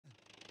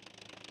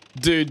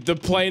Dude, the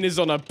plane is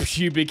on a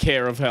pubic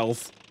hair of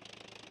health.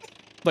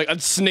 Like,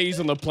 I'd sneeze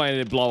on the plane and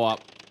it'd blow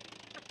up.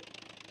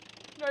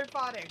 No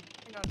farting.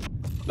 Hang on.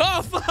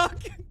 Oh, fuck!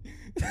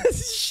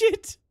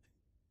 Shit!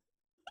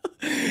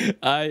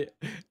 I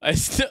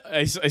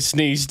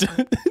sneezed.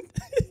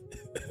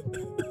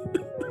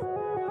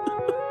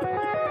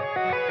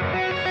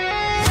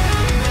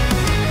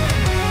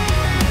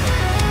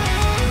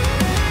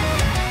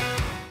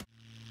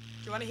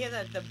 Do you want to hear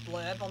the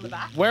blurb on the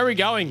back? Where are we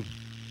going?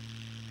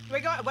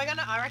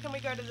 I reckon we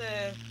go to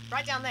the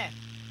right down there.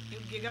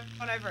 You go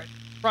on over it.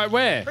 Right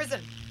where?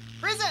 Prison.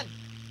 Prison.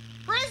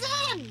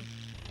 Prison.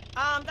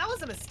 That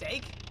was a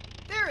mistake.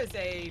 There is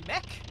a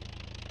mech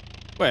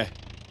Where?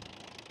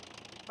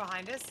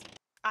 behind us.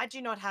 I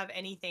do not have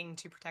anything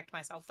to protect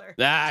myself though.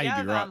 Ah, Do you you'd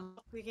have, be right.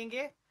 Clicking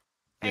gear.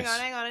 Hang Yes.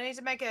 on. I need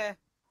to make a.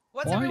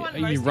 What's Why everyone are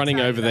you most running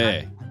excited over there?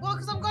 about? Well,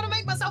 because I'm gonna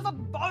make myself a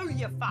bow.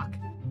 You fuck.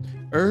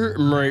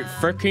 My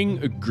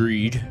freaking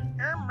agreed.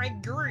 Oh my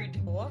god.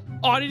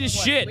 Oh, I need a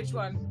shit. Which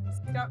one?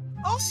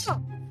 Oh!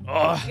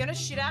 Oh. You gonna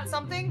shit out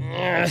something?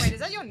 Wait, is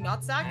that your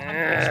nutsack? I'm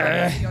pretty sure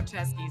it's your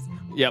testes.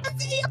 Yep.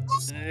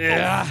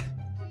 Yeah.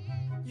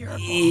 Your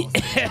balls.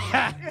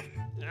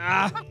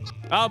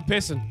 I'm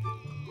pissing.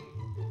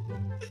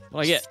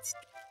 What I get?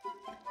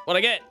 What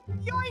I get?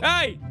 Yoink.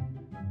 Hey!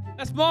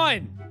 That's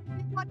mine!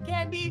 Butt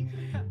candy.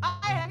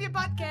 I have your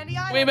butt candy.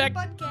 I Way have back.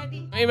 your butt candy.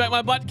 Give me back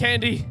my butt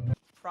candy.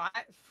 Fry.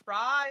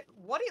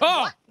 What are you?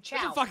 Oh! What?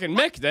 There's a Chow. fucking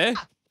mech there.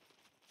 I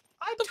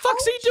What the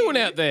fuck's he told doing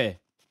you. out there?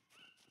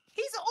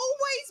 He's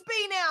always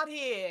been out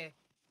here.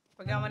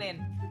 We're going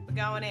in. We're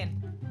going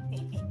in.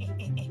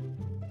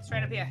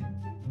 Straight up here.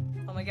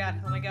 Oh my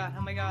god. Oh my god.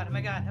 Oh my god. Oh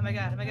my god. Oh my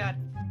god. Oh my god.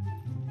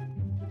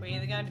 We're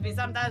either going to be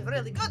sometimes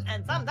really good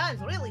and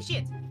sometimes really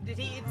shit. Did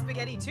he eat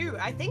spaghetti too?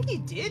 I think he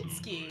did,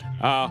 Ski.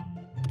 Oh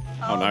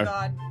no.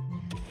 God.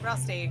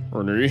 Rusty.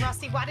 Ornery.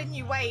 Rusty, why didn't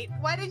you wait?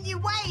 Why didn't you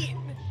wait?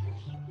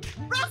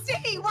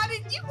 Rusty, why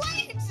didn't you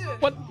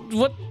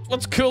wait?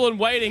 What's cool and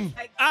waiting?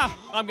 Like- Ah!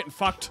 I'm getting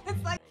fucked.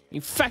 It's like,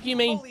 You fuck you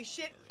mean? holy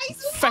shit.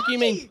 Fuck you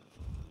mean?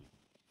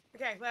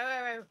 Okay,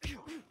 wait.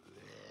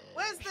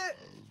 Where's the...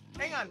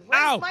 Hang on.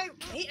 Where's Ow!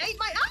 He ate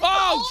my Oh,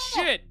 eyeball!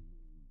 shit!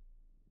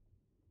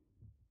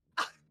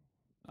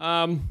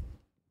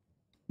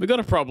 We got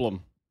a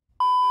problem.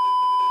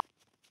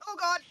 Oh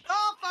god.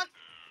 Oh fuck.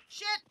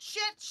 Shit.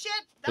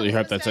 That Really was a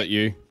hope that's at mistake.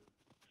 you.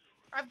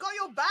 I've got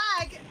your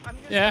bag. I'm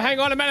just Yeah, hang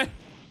on a minute.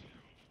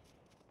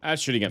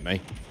 That's shooting at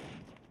me.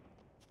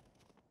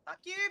 Fuck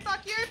you,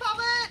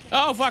 puppet.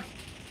 Oh, fuck.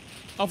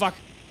 Oh, fuck.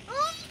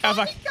 Oh, Oh,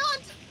 fuck. you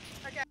can't.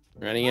 Okay.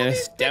 Running out of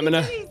stamina.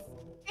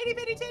 Itty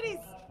bitty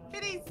titties.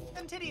 Bitties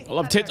and titties. I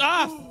love tits.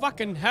 Ah,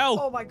 fucking hell.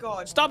 Oh my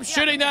god. Stop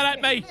shooting that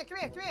at me.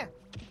 Come here.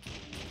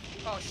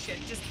 Oh shit.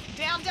 Just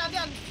down. Lie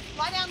down.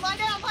 Rusty,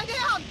 lie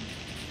down.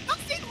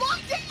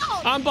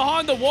 I'm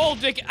behind the wall,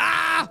 dick.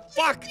 Ah,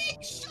 fuck.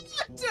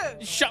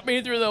 Shut. Shut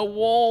me through the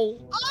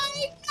wall.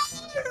 I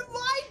know.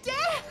 Lie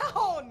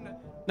down.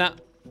 Nah,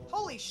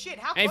 Holy shit.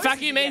 How Hey, close fuck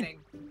is you, he man. getting?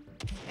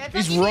 Yeah, fuck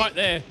he's you, right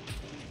man. there.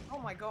 Oh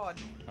my god.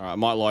 All right, I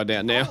might lie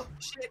down now. Oh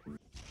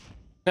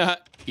shit.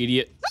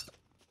 Idiot.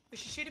 We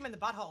should shoot him in the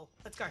butthole.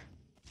 Let's go.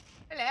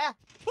 Hello.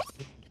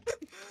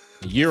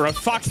 You're a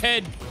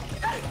fuckhead.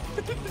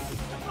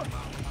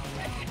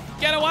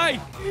 Get away.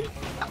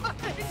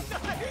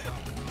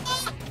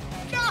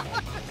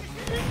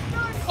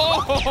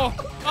 Oh,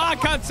 I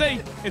can't see.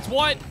 It's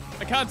white.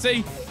 I can't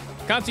see.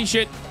 Can't see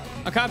shit.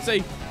 I can't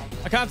see.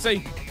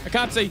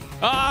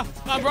 Ah,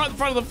 I'm right in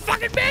front of the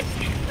fucking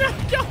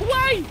bitch. Go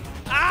away.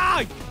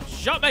 Ah,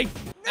 shot me.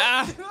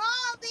 Ah,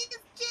 Oh, these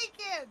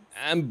chickens.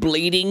 I'm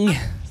bleeding.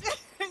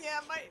 Yeah,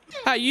 mate.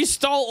 Hey, you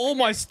stole all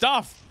my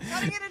stuff.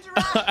 Cutting it into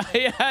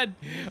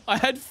rags. I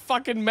had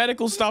fucking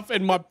medical stuff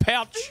in my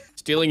pouch.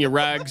 Stealing your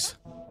rags.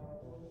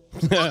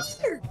 I'm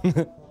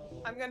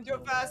gonna do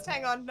it first.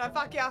 Hang on. No,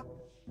 fuck ya.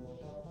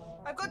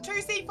 I've got 2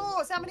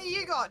 C4s. How many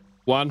you got?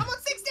 One. I'm on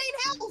 16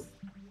 health.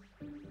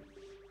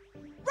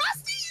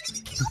 Rusty, you're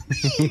gonna kill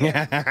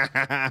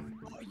me.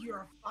 Oh, you're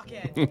a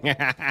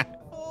fuckhead.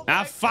 Oh,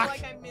 Ah, I feel fuck.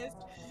 like I missed.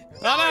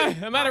 Oh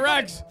no, I'm out of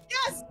rags.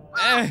 Yes.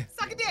 Ah, Eh.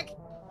 suck a dick.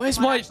 Where's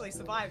I might my actually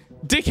survive.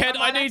 dickhead? I I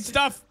might need actually-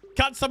 stuff.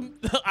 Cut some.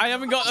 I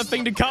haven't got a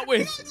thing to cut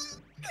with.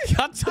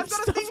 Cut some I've got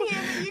a stuff. thing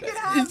here that you can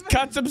Just have.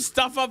 cut some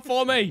stuff up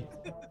for me.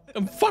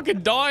 I'm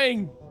fucking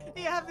dying.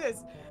 Here, have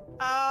this.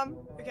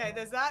 Okay,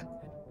 there's that.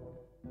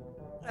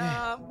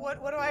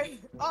 What do I?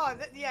 Oh,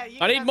 yeah. You I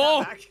can need have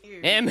more. that back.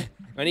 You.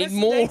 I need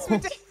more.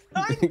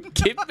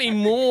 Give me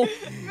more.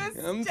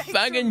 I'm Mistakes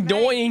fucking were made.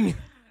 dying.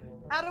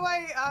 How do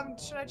I?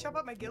 Should I chop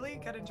up my ghillie?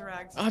 Cut into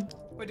rags.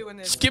 We're doing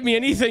this. Just give me You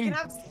anything.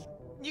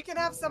 can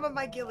have some of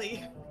my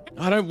ghillie.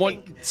 I don't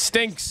want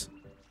stinks.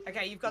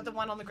 Okay, you've got the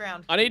one on the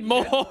ground. I need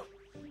more.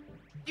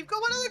 You've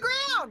got one on the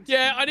ground.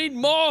 Yeah, I need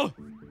more.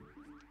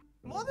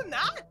 More than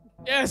that.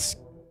 Yes.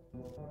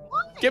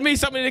 Why? Give me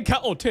something to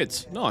cut. Oh,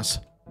 tits. Nice.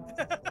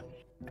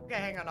 Okay,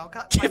 hang on. I'll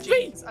cut Give my me-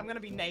 jeans. I'm gonna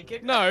be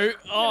naked. No.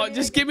 Oh,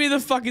 just give me the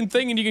fucking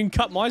thing and you can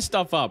cut my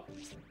stuff up.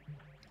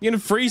 You're gonna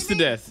freeze to Give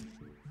me- death.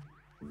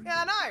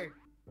 Yeah, I know.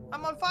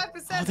 I'm on 5%.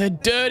 Oh, they're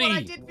dirty. This is what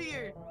I did for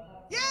you.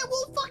 Yeah,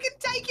 we'll fucking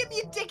take him,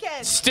 you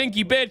dickhead.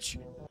 Stinky bitch.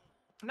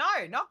 No,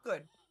 not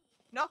good.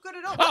 Not good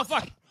at all. Oh,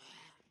 fuck.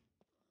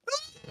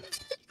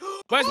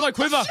 Where's my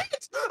quiver?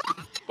 Shit.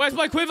 Where's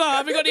my quiver? I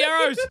haven't got any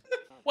arrows.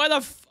 Where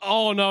the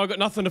oh no, I got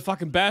nothing to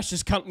fucking bash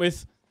this cunt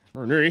with.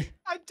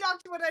 I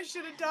ducked when I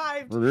should have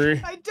dived.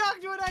 I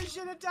ducked when I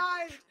should have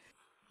dived.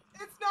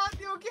 It's not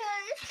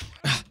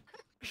okay.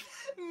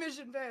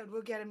 Mission failed.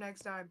 We'll get him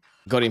next time.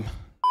 Got him.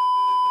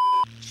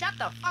 Shut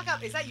the fuck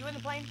up. Is that you in the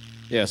plane?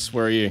 Yes,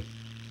 where are you?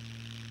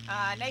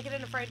 Naked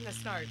and afraid in the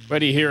snow. Where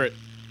do you hear it?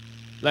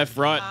 Left,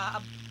 right?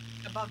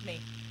 Above me.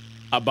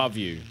 Above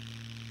you.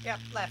 Yep,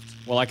 left.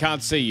 Well, I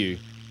can't see you.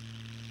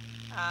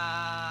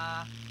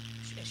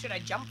 Should I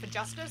jump for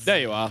justice? There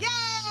you are.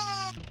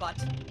 Yeah! Butt.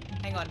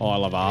 Hang on. Oh, I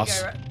love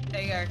ass.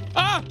 There you go.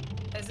 Ah!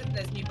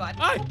 There's new butt.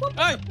 Hey!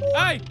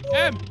 Hey!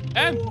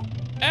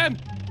 Hey!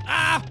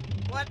 Ah!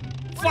 What?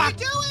 Fuck! What are you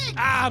doing?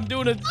 Ah, I'm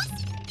doing it.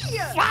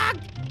 Fuck!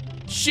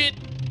 Shit!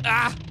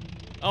 Ah!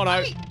 Oh no!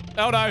 Wait.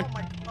 Oh no! Oh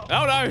my God.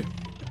 Oh no!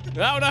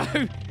 Oh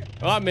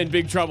no! I'm in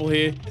big trouble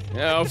here.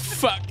 Oh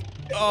fuck!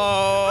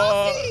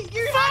 Oh! Rusty,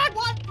 you fuck! had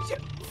one.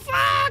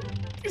 Fuck!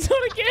 It's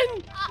not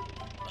again!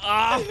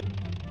 Ah!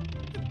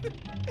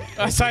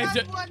 I saved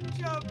it. One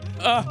jump.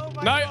 No,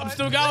 God. I'm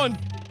still going.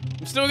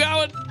 I'm still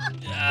going.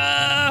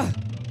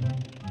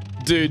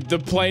 Dude, the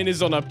plane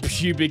is on a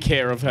pubic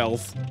hair of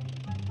health.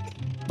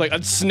 Like,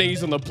 I'd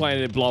sneeze on the plane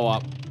and it'd blow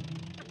up.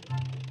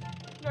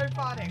 No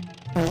farting.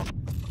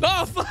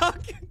 Oh,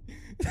 fuck!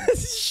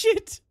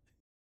 Shit!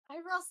 Hey,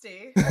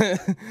 Rusty.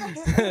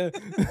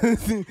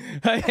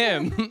 I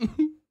am.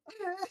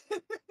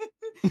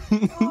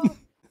 Oh.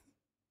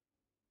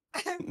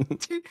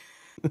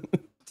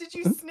 Did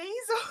you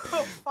sneeze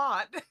or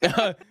fart?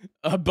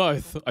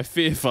 Both. I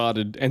fear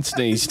farted and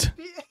sneezed.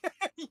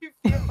 You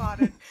fear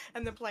farted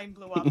and the plane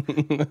blew up.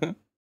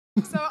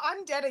 So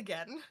I'm dead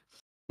again.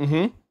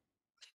 Mm-hmm.